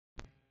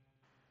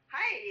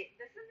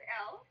is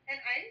Elle.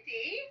 And I'm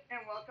Dee.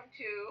 And welcome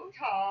to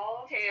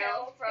Tall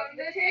Tales from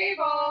the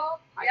Table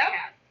podcast.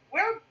 Yep,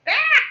 we're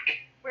back!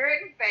 We're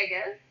in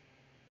Vegas.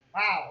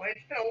 Wow,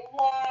 it's been a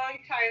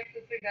long time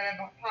since we've done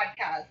a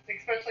podcast,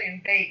 especially in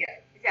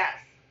Vegas. Yes.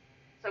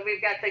 So we've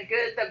got the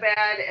good, the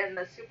bad, and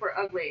the super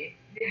ugly.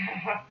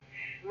 Yeah.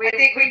 I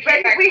think have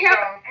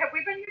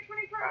we been here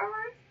 24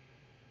 hours?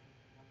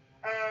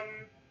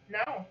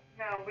 No.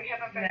 No, we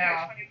haven't been here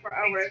 24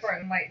 hours. Thanks for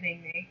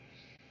enlightening me.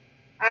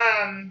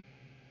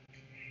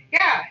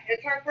 Yeah,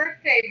 it's our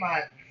birthday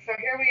month, so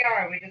here we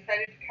are. We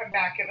decided to come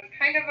back. It was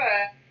kind of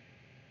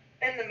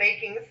in the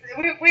makings.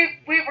 We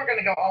were going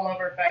to go all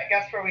over, but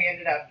guess where we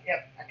ended up?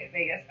 Yep, back at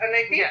Vegas. And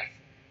I think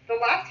the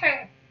last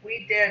time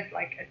we did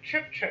like a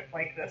trip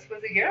like this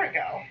was a year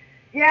ago.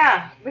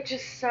 Yeah, which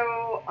is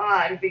so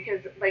odd because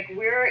like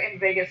we're in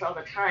Vegas all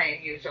the time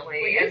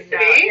usually. We used to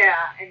be.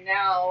 Yeah, and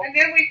now. And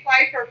then we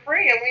fly for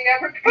free and we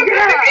never go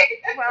Yeah. to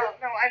Vegas. Well,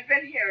 no, I've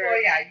been here. Well,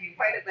 yeah, you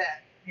quite a bit.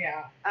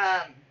 Yeah.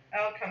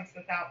 Elle comes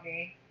without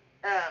me.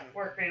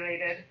 Work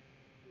related.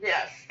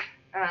 Yes.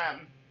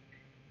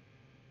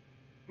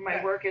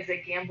 My work is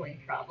a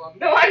gambling problem.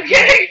 No, I'm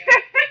kidding.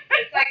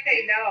 It's like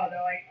they know.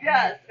 They're like,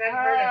 yes. Send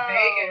her to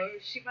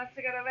Vegas. She wants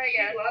to go to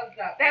Vegas. She loves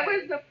that. That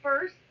was the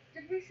first.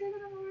 Did we say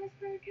that on the last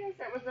podcast?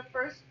 That was the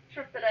first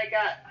trip that I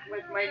got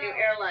with my new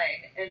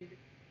airline, and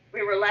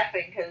we were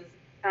laughing because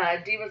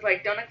Dee was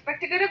like, "Don't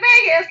expect to go to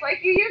Vegas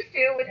like you used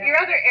to with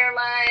your other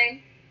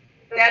airline."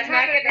 That's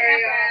not going to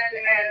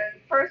happen.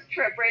 And first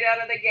trip right out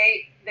of the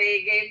gate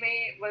they gave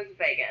me was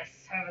Vegas.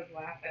 I was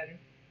laughing.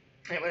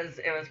 It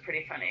was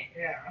pretty funny.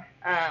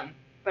 Yeah.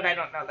 But I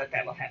don't know that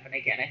will happen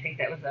again. I think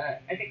that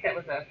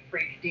was a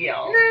freak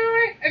deal.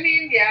 No, I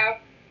mean, yeah,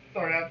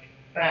 sort of.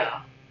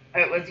 But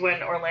it was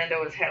when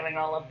Orlando was having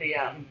all of the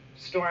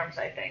storms.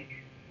 I think.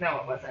 No,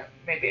 it wasn't.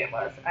 Maybe it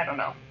was. I don't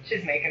know.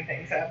 She's making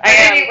things up.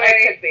 Anyway,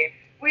 it could be.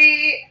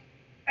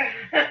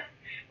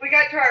 We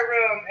got to our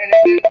room and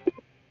it didn't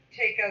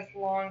take us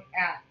long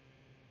at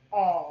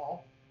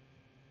all.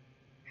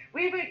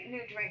 We have a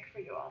new drink for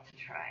you all to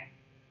try.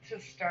 To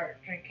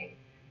start drinking.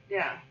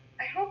 Yeah.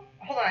 I hope.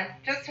 Hold on.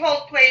 Just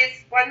hold,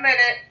 please. 1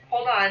 minute.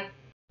 Hold on.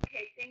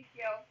 Okay, thank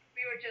you.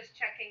 We were just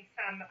checking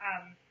some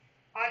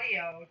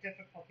audio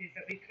difficulties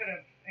that we could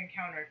have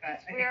encountered, but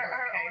I think we're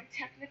our okay. own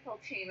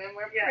technical team, and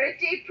we're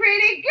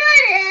pretty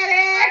good at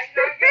it.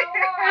 I'm not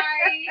gonna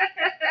lie.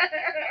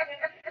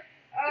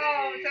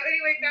 So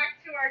anyway,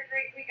 back to our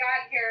drink we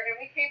got here, and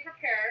we came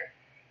prepared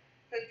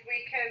since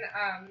we can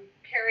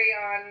carry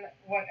on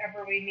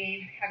whatever we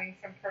need, having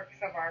some perks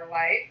of our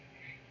life.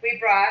 We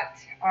brought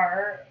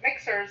our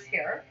mixers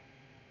here.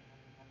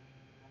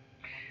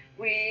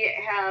 We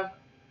have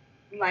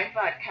lime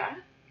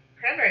vodka,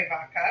 cranberry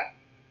vodka,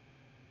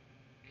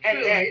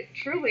 and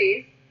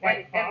Truly's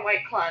and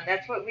White Claw. And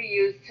that's what we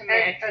use to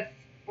mix. And a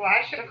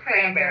splash of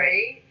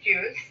cranberry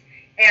juice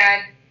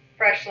and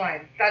fresh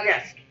lime.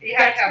 You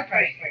have to have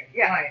fresh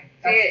lime.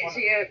 So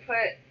you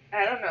put,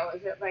 I don't know,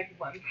 is it like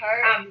 1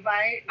 part?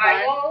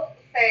 I will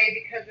say,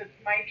 because it's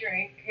my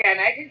drink. Yeah,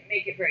 and I didn't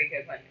make it very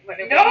good when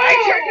it was my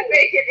turn to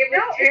make it. It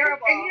was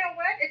terrible. And you know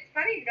what? It's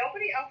funny.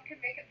 Nobody else can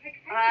make it like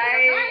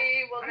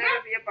I will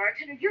never be a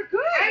bartender. You're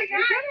good.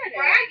 You're good at it.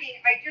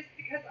 Bragging.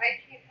 Because I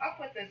came up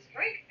with this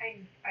drink,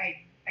 I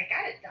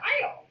got it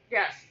dialed.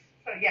 Yes.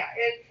 So yeah,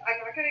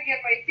 I'm not going to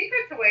give my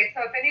secrets away.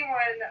 So if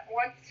anyone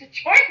wants to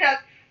join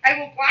us, I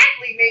will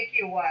gladly make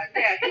you one.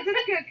 Yeah, because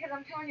it's good. Because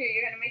I'm telling you,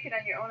 you're going to make it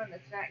on your own, and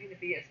it's not going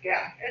to be as good.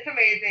 Yeah, it's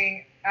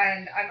amazing.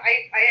 And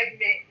I have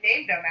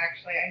named them,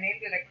 actually. I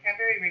named it a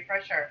cranberry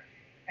refresher.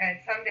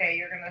 And someday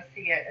you're going to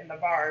see it in the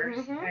bars,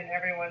 and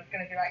everyone's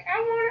going to be like,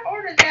 I want to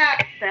order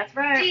that. That's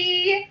right.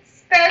 Dee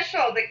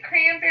special, the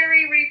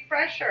cranberry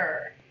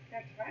refresher.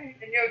 That's right.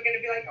 And you're going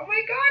to be like, oh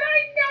my God, I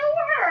know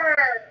her.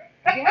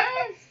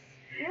 Yes.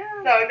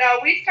 Yeah. So, no,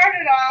 we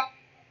started off.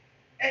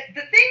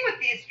 The thing with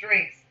these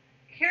drinks,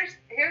 here's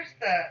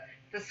the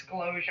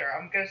disclosure.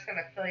 I'm just going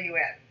to fill you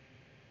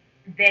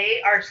in.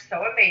 They are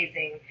so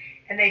amazing,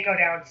 and they go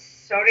down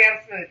so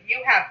damn smooth.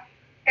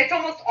 It's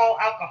almost all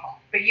alcohol,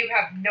 but you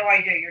have no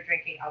idea you're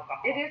drinking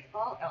alcohol. It is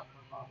all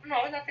alcohol.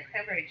 No, not the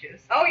cranberry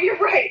juice. Oh, you're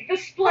right. The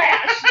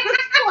splash. The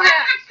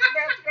splash.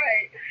 That's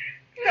right.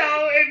 So,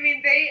 I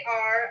mean, they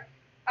are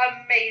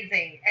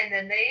amazing, and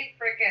then they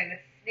freaking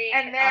sneak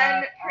and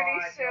then up pretty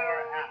on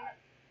soon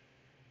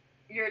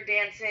you're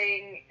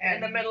dancing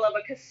in the middle of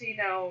a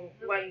casino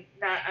when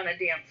not on a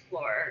dance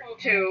floor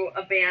to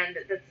a band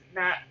that's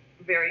not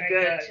very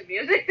good to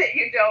music that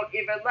you don't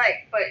even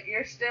like, but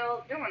you're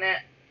still doing it.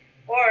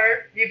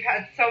 Or you've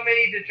had so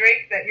many to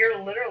drink that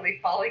you're literally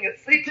falling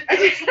asleep to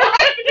the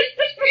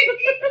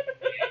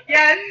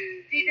Yes,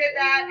 she did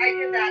that. I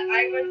did that.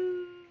 I was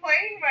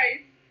playing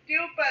my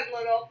stupid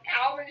little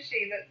cow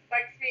machine that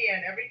sucks me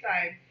in every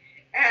time.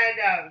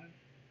 And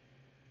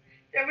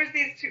there was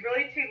these two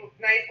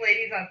nice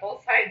ladies on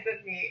both sides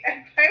of me.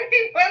 And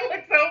finally one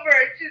looks over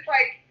and she's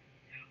like,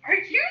 are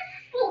you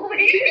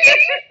sleeping?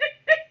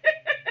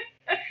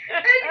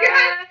 And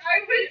yes, I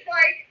was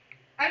like,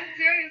 I'm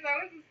serious.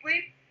 I was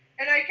asleep.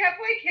 And I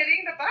kept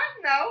hitting the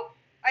button though.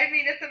 I mean,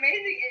 mean, it's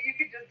amazing if you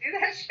could just do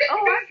that shit.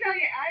 Oh, I'm telling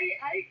you,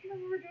 I can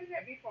remember doing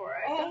that before.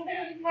 I've done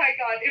that. Oh my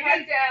God! It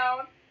Head was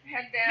down,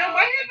 head down. no,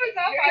 my head was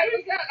up. I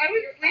was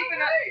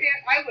sleeping Right.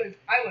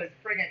 I was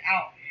friggin'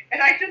 out,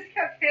 and I just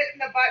kept hitting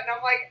the button.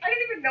 I'm like, I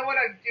don't even know what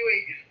I'm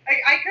doing.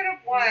 Like, I could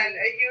have won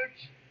a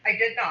huge. I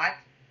did not,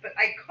 but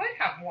I could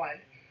have won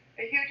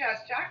a huge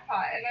ass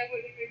jackpot, and I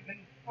would have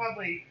been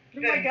probably. Oh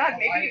my God,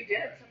 maybe you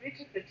did. Somebody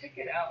took the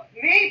ticket out.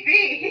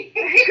 Maybe.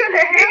 Could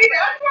have Maybe happened.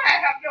 that's why I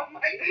have no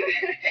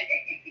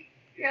money.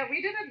 Yeah,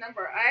 we did a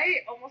number.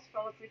 I almost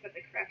fell asleep at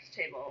the craps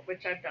table,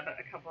 which I've done on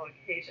a couple of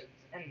occasions,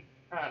 and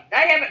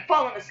I haven't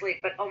fallen asleep,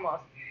 but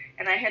almost.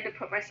 And I had to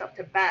put myself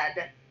to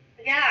bed.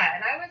 Yeah,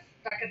 and I was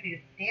stuck at these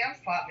damn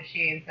slot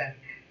machines, and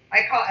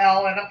I call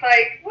Elle, and I'm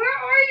like, "Where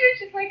are you?"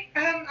 She's like,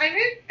 "I'm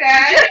in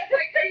bed." I'm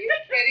like, "Are you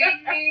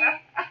kidding me?"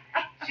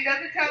 She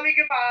doesn't tell me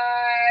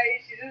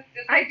goodbye. She just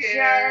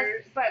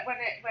disappears. But when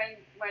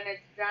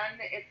it's done,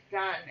 it's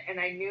done, and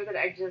I knew that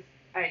I just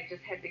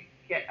had to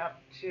get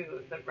up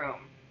to the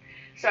room.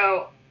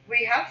 So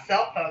we have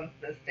cell phones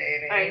this day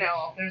and age. I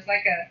know. There's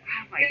like a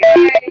oh my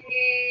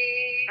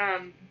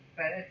God.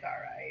 But it's all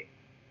right.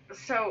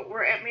 So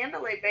we're at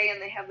Mandalay Bay,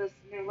 and they have this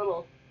new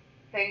little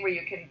thing where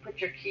you can put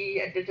your key,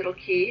 a digital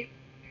key.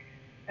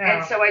 Oh,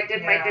 and so I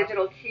did my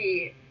digital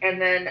key, and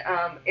then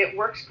it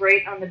works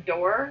great on the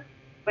door,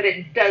 but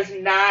it does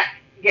not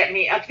get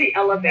me up the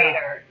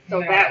elevator.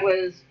 No. So that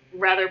was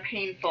rather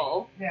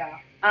painful. Yeah.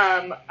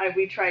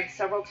 We tried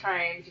several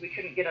times. We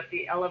couldn't get up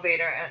the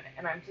elevator,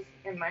 and I'm just,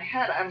 in my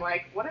head, I'm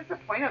like, what is the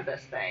point of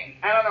this thing?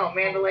 I don't know,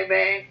 Mandalay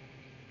Bay.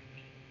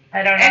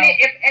 I don't know.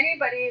 If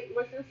anybody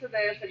listens to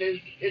this,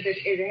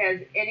 it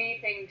has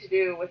anything to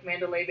do with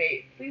Mandalay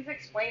Bay, please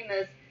explain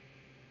this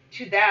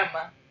to them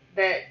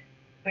that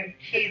the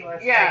keyless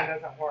thing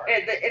doesn't work.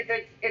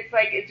 It's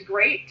like, it's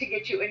great to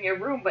get you in your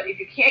room, but if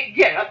you can't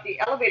get up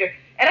the elevator,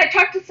 and I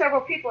talked to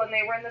several people, and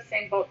they were in the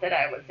same boat that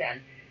I was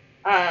in.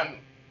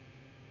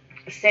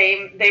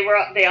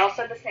 They all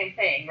said the same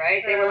thing,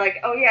 right? They were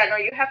like, oh yeah, no,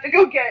 you have to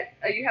go get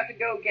a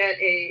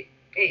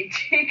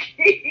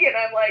key, and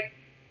I'm like,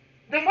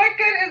 then what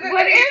good is it?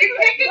 What is you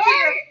can't get to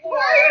your floor.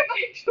 Why am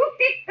I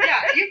doing that?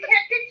 Yeah, you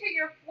can't get to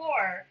your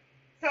floor.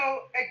 So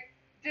a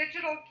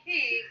digital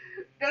key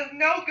does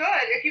no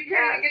good if you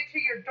can't even get to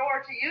your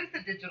door to use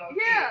the digital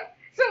key. Yeah.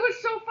 So it was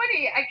so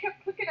funny. I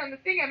kept clicking on the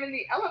thing. I'm in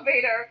the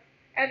elevator,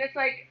 and it's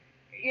like,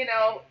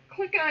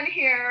 click on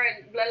here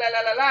and blah, blah,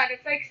 blah, blah, blah. And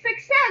it's like,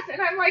 success.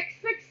 And I'm like,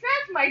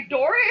 success? My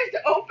door is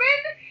open?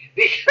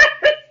 Because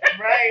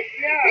right,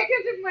 yeah.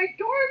 Because if my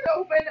door is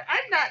open,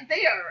 I'm not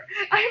there.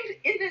 I'm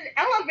in an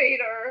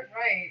elevator,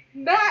 right,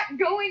 not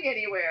going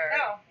anywhere.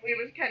 No. It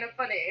was kind of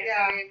funny.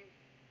 Yeah. I mean,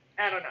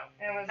 I don't know.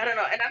 I don't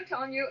know. And I'm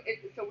telling you,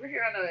 so we're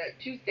here on a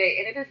Tuesday,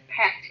 and it is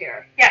packed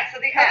here. Yeah, so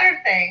the other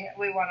thing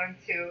we wanted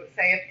to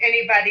say, if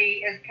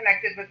anybody is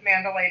connected with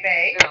Mandalay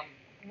Bay,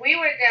 we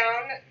went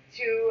down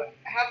to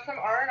have some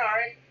R&R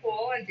at the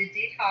pool and did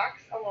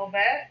detox a little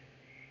bit.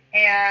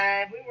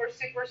 And we were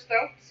super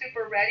stoked,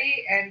 super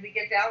ready, and we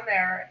get down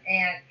there,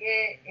 and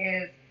it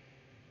is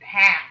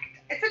packed.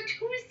 It's a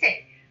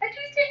Tuesday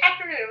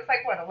afternoon. It was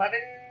like, what, 11?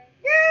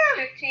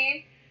 Yeah.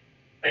 15?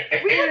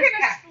 We were going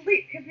to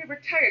sleep because we were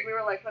tired. We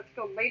were like, let's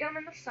go lay down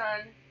in the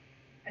sun.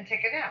 And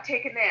take a nap.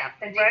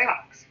 And right?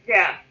 detox.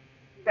 Yeah.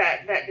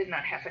 That did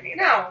not happen either.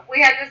 No.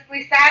 We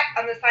sat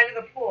on the side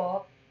of the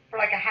pool for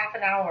like a half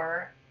an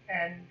hour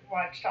and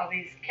watched all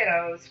these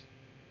kiddos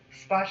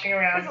splashing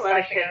around. There's a lot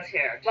of kids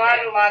here. A lot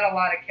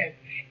of kids.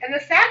 And the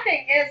sad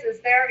thing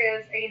is there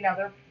is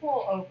another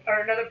pool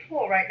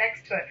right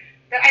next to it.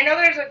 I know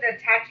there's an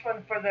attached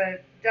one for the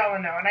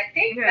Delano, and I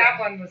think that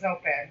one was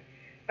open.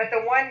 But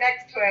the one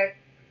next to it,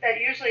 that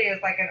usually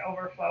is like an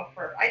overflow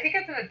for, I think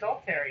it's an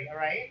adult area,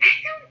 right? I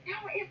don't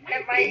know.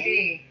 It might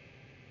be.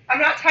 I'm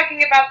not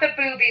talking about the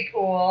booby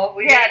pool. Not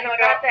that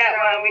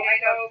one. We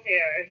didn't go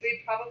upstairs.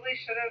 We probably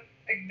should have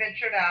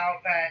ventured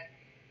out, but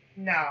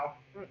no.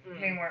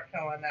 Mm-mm. We weren't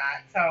feeling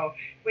that. So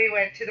we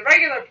went to the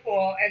regular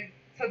pool, and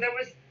so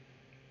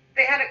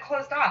they had it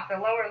closed off, the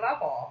lower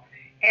level.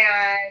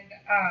 And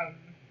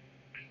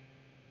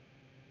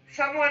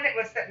someone that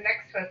was sitting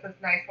next to us, this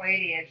nice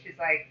lady, and she's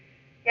like,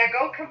 yeah,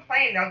 go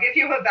complain. They'll give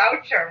you a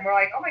voucher. And we're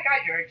like, oh my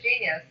God, you're a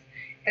genius.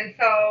 And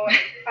so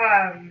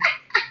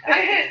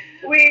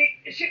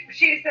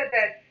she said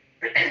that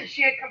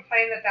she had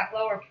complained that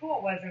lower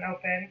pool wasn't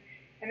open,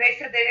 and they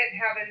said they didn't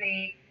have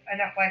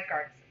enough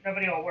lifeguards.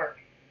 Nobody will work.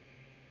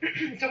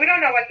 So we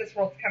don't know what this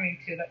world's coming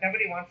to, that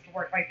nobody wants to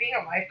work. Like, being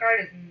a lifeguard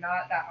is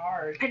not that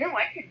hard. I know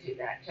I could do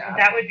that job.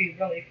 That would be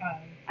really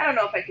fun. I don't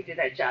know if I could do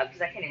that job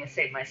because I can't even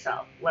save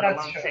myself, let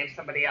alone save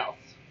somebody else.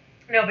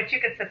 No, but you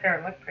could sit there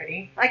and look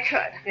pretty. I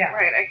could. Yeah.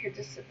 Right, I could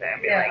just sit there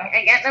and be like,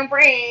 I got no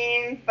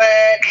brains,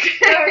 but...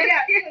 So,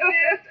 yeah,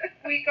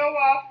 we go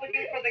off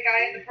looking for the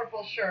guy in the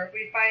purple shirt.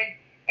 We find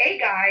a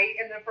guy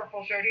in the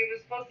purple shirt. He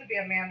was supposed to be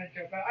a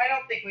manager, but I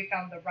don't think we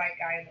found the right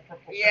guy in the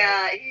purple shirt.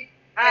 Yeah,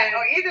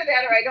 either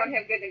that or I don't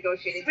have good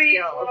negotiating skills.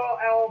 Sweet little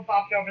Elle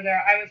bopped over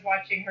there. I was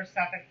watching her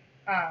stuff,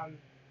 and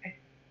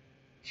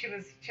she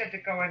had to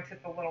go into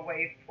the little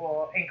wave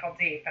pool ankle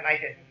deep, and I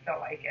didn't feel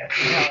like it.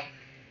 So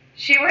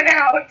she went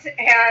out,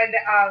 and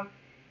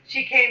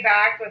she came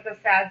back with a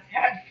sad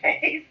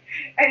face,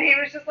 and he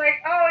was just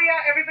like, "Oh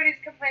yeah, everybody's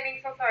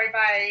complaining. So sorry,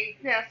 bye."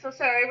 Yeah, so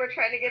sorry. We're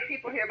trying to get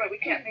people here, but we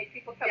can't make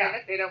people come in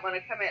if they don't want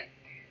to come in.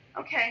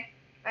 Okay,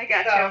 I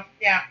got you. So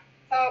yeah,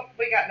 so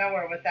we got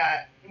nowhere with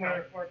that.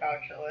 We're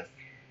voucherless.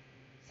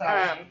 So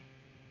I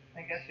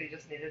guess we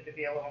just needed to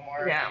be a little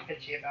more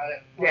bitchy about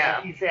it.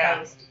 Yeah.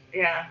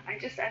 I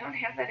don't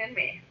have that in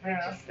me.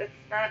 Yeah. It's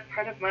not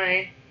part of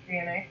my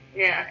DNA.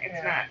 Yeah,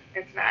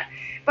 it's not.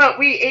 But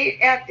we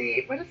ate at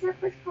the, what is that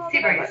place called?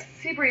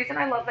 Seabreeze, and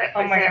I love that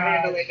place at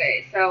Mandalay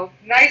Bay. So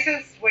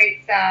nicest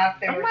wait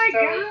staff. They were so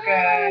good.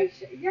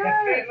 Yes. The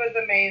food was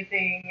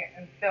amazing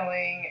and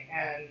filling,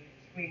 and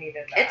we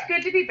needed that. It's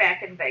good to be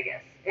back in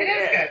Vegas. It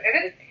is good. It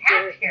is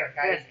packed here,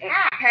 guys.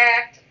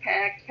 Packed.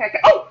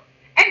 Oh,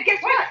 and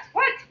guess what?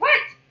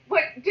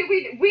 What did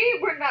we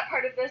were not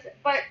part of this,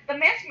 but the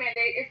mask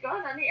mandate is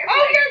gone on the airplane.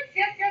 Oh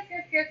yes.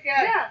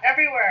 Yeah.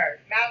 Everywhere.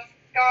 Masks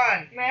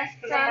gone.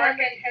 Masks gone. The mark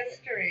in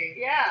history.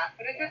 Yeah.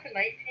 What is it, the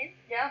 19th?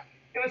 Yeah.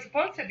 It was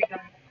supposed to be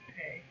on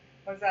Monday.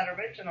 Was that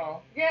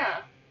original?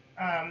 Yeah.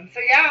 So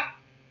yeah.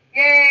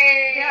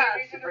 Yay! Yeah,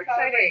 super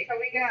exciting. So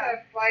we get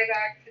to fly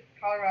back to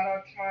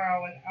Colorado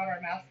tomorrow without our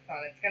masks on.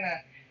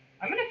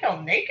 I'm gonna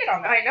feel naked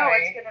on the plane. I know,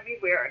 it's gonna be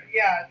weird.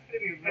 Yeah, it's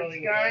gonna be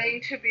really weird.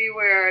 It's going to be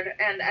weird,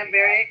 and I'm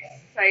very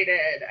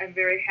excited. I'm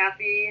very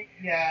happy.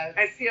 Yes.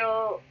 I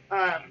feel,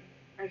 and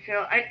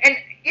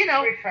you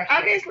know, refreshing.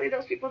 Obviously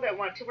those people that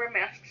want to wear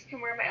masks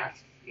can wear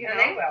masks. You know?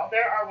 They will.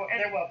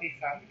 There will be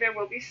some. There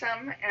will be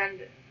some,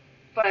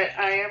 but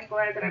I am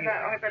glad that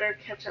I better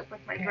catch up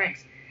with my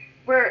drinks.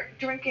 We're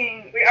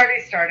drinking. We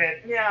already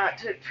started. Yeah,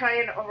 to try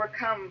and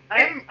overcome.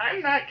 I'm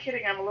not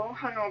kidding. I'm a little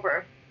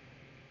hungover.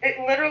 It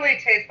literally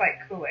tastes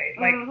like Kool-Aid.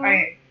 Like,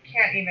 I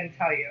can't even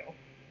tell you.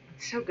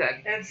 It's so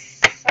good.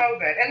 It's so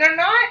good. And they're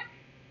not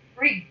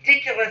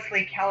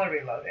ridiculously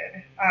calorie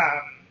loaded.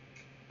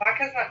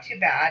 Vodka's not too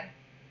bad.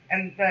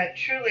 And the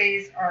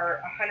Trulies are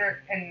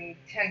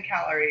 110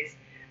 calories.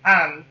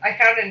 I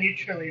found a new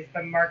Trulies,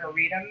 the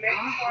margarita mix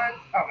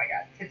ones. Oh my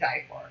God, to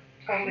die for.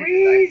 Totally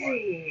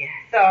crazy.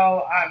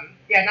 So,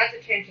 not to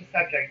change the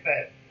subject,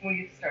 but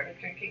we started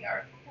drinking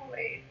our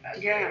Kool-Aid.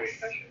 Yes.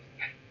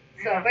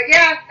 So, but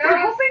yeah. We're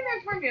hoping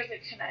there's more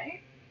music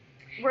tonight.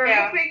 We're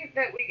hoping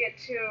that we get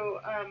to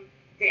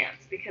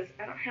dance, because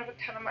I don't have a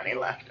ton of money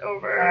left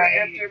over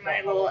after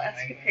my little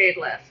escapade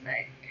last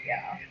night.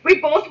 Yeah.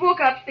 We both woke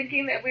up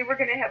thinking that we were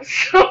going to have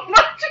so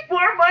much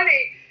more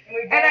money.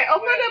 And I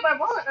opened up my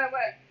wallet and I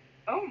went,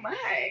 oh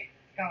my.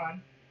 It's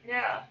gone.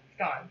 Yeah. It's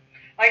gone.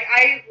 Like,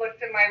 I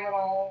looked in my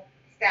little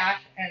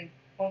stash, and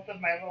both of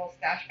my little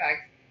stash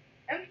bags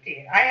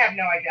empty. I have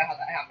no idea how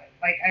that happened.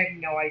 Like, I have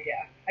no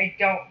idea. I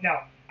don't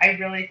know. I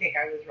really think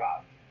I was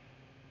robbed.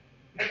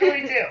 I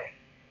really do.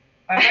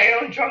 By my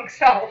own drunk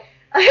self.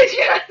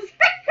 Yes.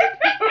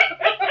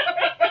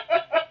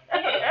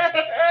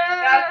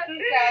 That's the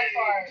sad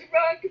part.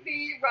 Drunk me,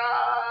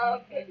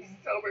 robbed,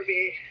 sober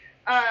me.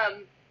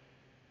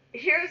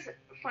 Here's a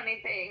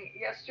funny thing.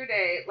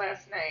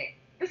 Last night,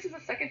 this is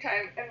the second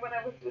time, and when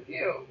I was with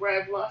you,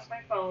 where I've lost my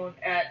phone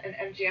at an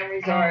MGM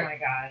resort. Oh my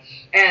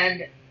gosh.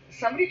 And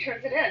somebody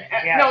turns it in.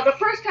 Yes. No, the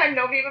first time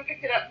nobody even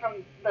picked it up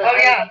from the. Oh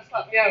yeah.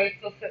 Yeah, it's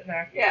still sitting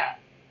there. Yeah.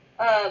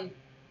 And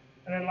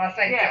then last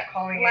night we kept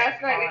calling it.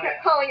 Last night we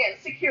kept calling it.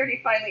 Security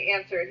finally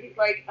answered. He's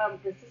like,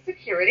 this is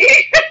security.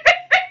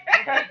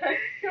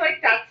 You're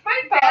like, that's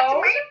my phone. That's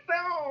my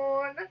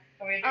phone.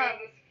 So we had to go to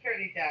the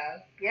security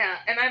desk. Yeah,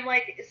 and I'm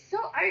like, so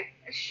I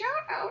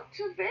shout out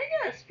to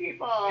Vegas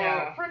people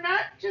for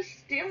not just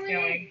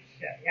stealing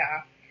shit.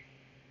 Yeah.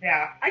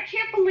 Yeah. I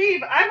can't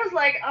believe, I was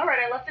like, all right,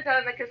 I left it down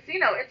in the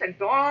casino. It's a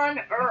gone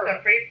earth. It's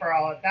a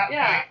free-for-all at that point,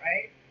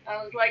 right?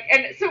 I was like,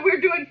 and so we're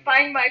doing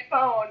Find My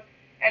Phone,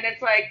 and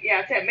it's like,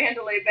 yeah, it's at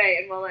Mandalay Bay,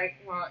 and we're like,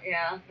 well,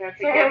 yeah, that's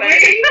a given.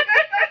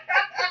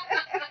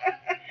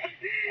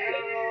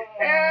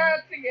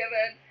 That's a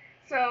given.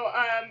 So,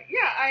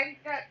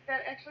 that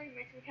actually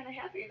makes me kind of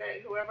happy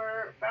that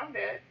whoever found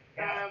it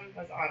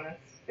was honest.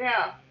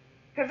 Yeah,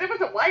 because it was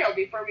a while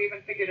before we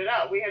even figured it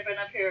out. We had been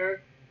up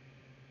here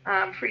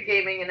free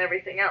gaming and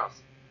everything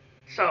else.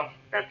 So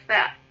that's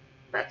that.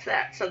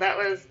 So that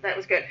was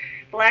good.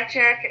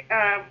 Blackjack,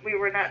 we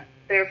were not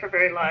there for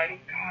very long. Oh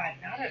God,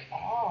 not at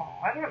all.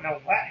 I don't know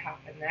what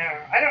happened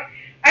there.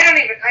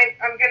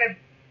 I'm gonna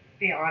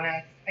be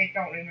honest. I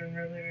don't even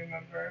really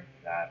remember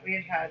that.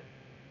 We had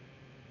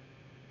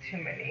too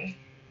many.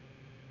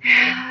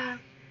 Yeah.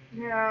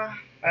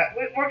 But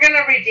we're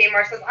gonna redeem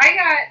ourselves. I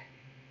got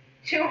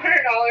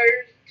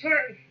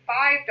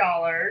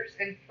 $205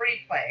 in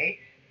free play.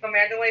 So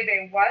Mandalay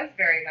Bay was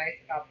very nice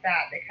about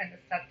that. They kind of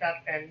stepped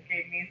up and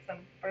gave me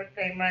some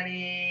birthday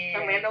money.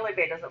 So Mandalay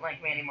Bay doesn't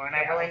like me anymore, and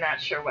I'm really not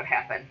sure what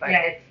happened, but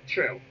it's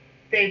true.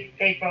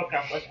 They broke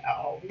up with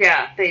Elle.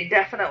 Yeah, they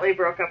definitely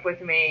broke up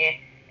with me,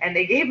 and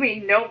they gave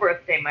me no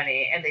birthday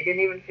money, and they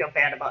didn't even feel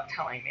bad about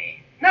telling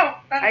me. No,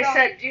 I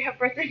said, do you have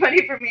birthday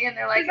money for me? And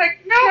they're like,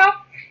 no.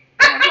 And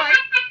I'm like,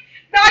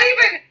 Not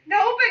even,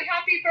 no, but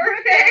happy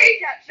birthday.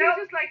 Yeah, she was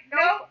just like,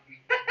 nope.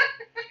 Nope.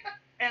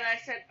 And I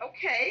said,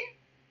 okay,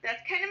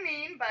 that's kind of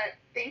mean, but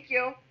thank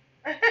you.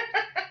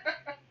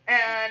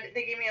 And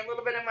they gave me a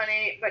little bit of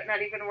money, but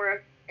not even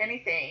worth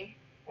anything.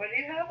 What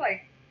do you have,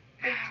 like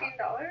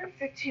 $15?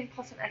 15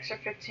 plus an extra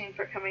 15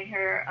 for coming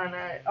here on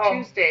a Oh,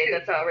 Tuesday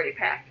that's already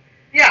packed.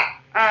 Yeah.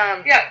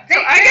 Yeah. So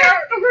I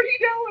got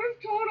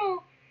 $30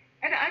 total,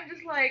 and I'm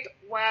just like,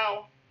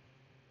 wow.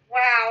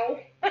 Wow.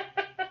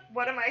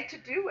 What am I to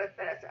do with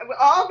this?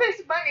 All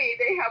this money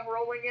they have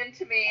rolling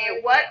into me.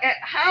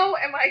 How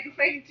am I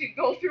going to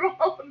go through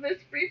all of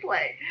this free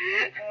play?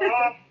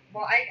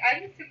 Well,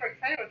 I'm super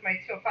excited with my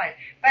 205.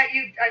 But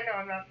I know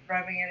I'm not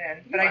rubbing it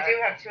in, but I do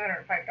have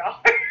 $205.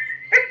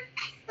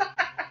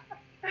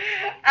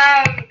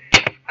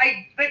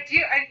 But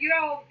you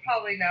all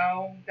probably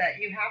know that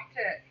you have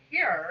to,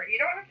 here, you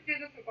don't have to do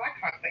this with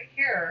Blackhawk, but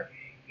here,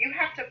 you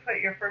have to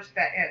put your first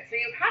bet in. So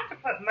you have to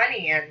put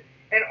money in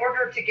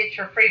order to get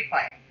your free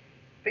play.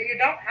 But you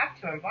don't have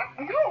to in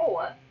Blackhawk.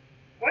 No.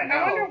 What? No.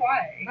 I wonder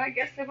why. I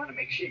guess they want to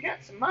make sure you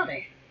got some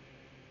money.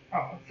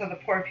 Oh, so the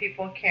poor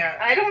people can't.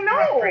 I don't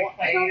know.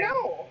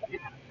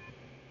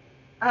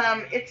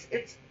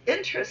 It's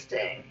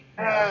interesting.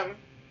 Yeah.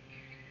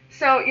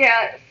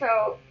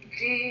 So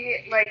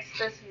G likes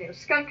this new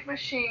skunk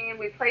machine.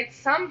 We played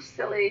some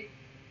silly.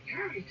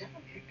 You're already done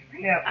with your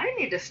drink. Yeah. I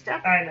need to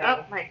step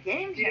up my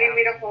game. Do you need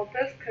me to hold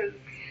this? Because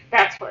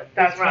that's what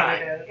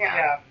it is.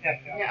 Yeah. Yeah.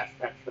 Yes,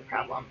 that's the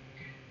problem.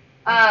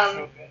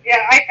 So good.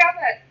 Yeah, I found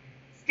that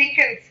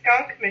stinking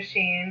skunk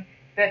machine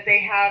that they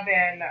have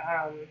in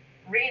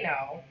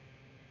Reno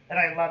that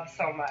I love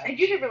so much. And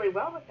you did really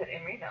well with it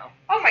in Reno.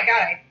 Oh my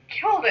God, I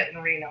killed it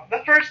in Reno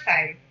the first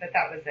time that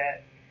was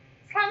it.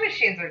 Slot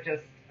machines are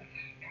just,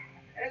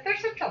 they're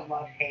such a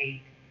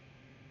love-hate.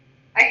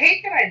 I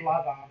hate that I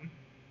love them.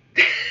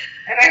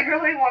 And I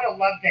really want to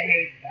love to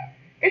hate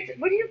them.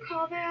 What do you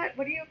call that?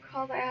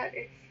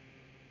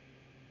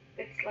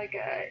 It's like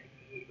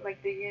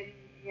the yin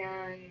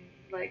yang,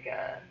 like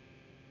a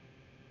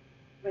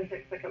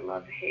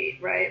love hate,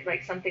 right?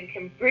 Like something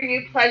can bring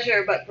you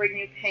pleasure but bring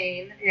you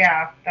pain.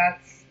 Yeah,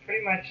 that's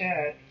pretty much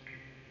it.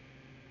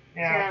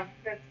 Yeah.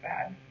 That's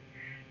bad.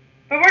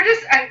 But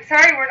I'm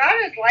sorry, we're not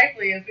as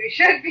lively as we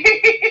should be.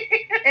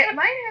 It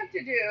might have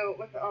to do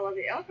with all of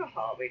the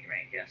alcohol we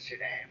drank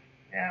yesterday.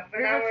 Yeah, but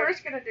we were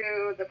first going to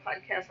do the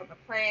podcast on the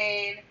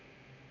plane,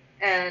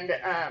 and,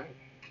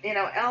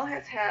 Elle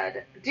has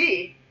had,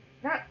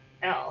 not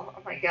L,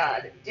 oh my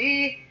God,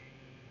 D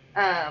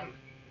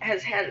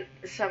has had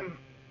some,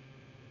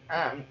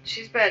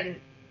 she's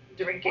been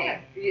drinking.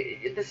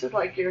 What? This is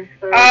like your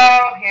third.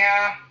 Oh,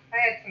 yeah, I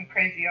had some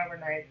crazy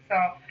overnight, so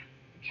I'm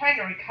trying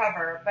to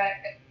recover, but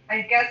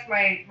I guess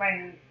my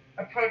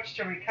approach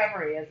to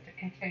recovery is to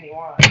continue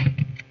on.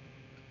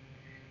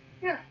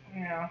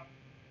 Yeah.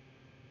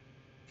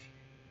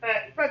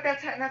 But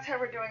that's how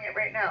we're doing it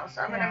right now.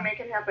 So I'm going to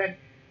make it happen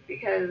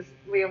because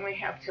we only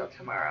have till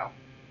tomorrow.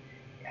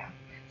 Yeah.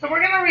 So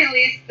we're going to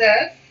release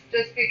this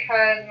just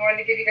because we wanted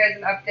to give you guys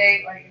an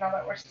update,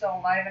 that we're still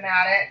alive and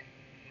at it.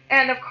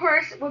 And of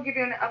course, we'll give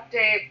you an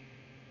update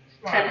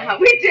on how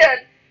we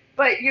did.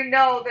 But you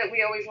know that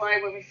we always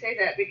lie when we say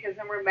that because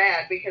then we're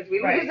mad because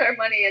we lose our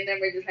money and then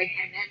we're just like,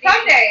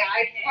 Someday,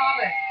 I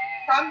promise,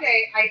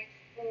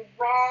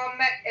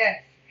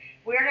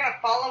 we're going to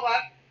follow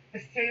up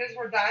as soon as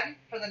we're done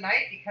for the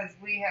night because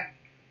we have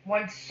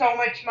won so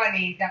much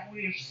money that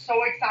we are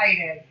so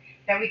excited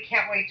that we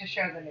can't wait to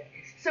share the news.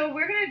 So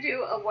we're going to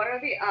do a what are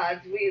the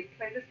odds. We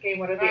play this game,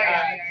 what are the odds.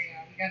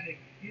 Yeah. We got to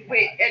do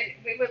that. And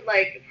we would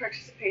like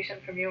participation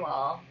from you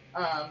all.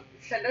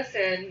 Send us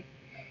in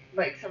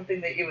something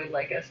that you would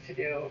like us to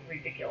do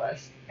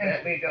ridiculous.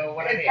 That we go,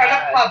 what are the odds? In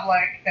front of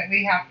public that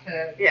we have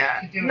to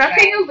do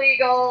nothing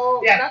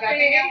illegal. Yeah,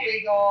 nothing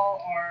illegal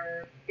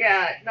or...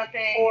 Yeah,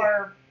 nothing...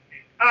 Or...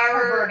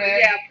 perverted.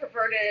 Yeah,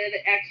 perverted,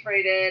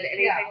 X-rated,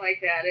 anything like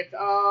that. It's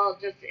all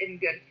just in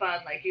good fun.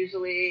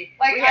 Usually...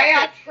 I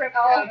asked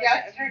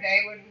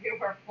yesterday when we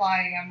were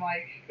flying, I'm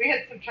like, we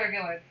had some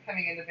turbulence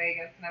coming into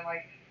Vegas, and I'm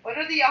like, what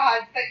are the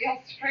odds that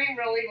you'll scream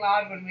really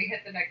loud when we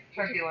hit the next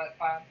turbulent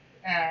bump?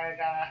 And,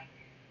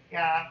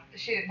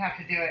 she didn't have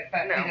to do it,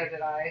 but neither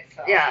did I,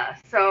 so. Yeah,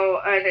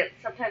 and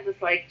sometimes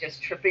it's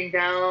just tripping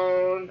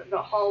down the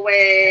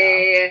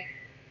hallway.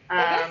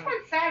 Well, this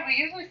one's sad. We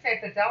usually say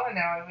at the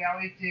Delano, and we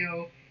always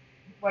do,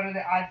 what are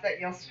the odds that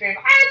you'll scream,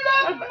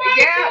 I love Michael!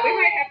 Yeah, we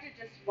might have to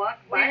just walk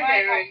by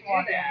there and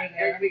do that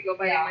as we go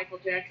by a Michael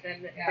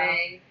Jackson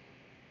thing.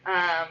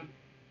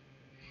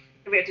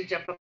 We have to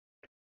jump up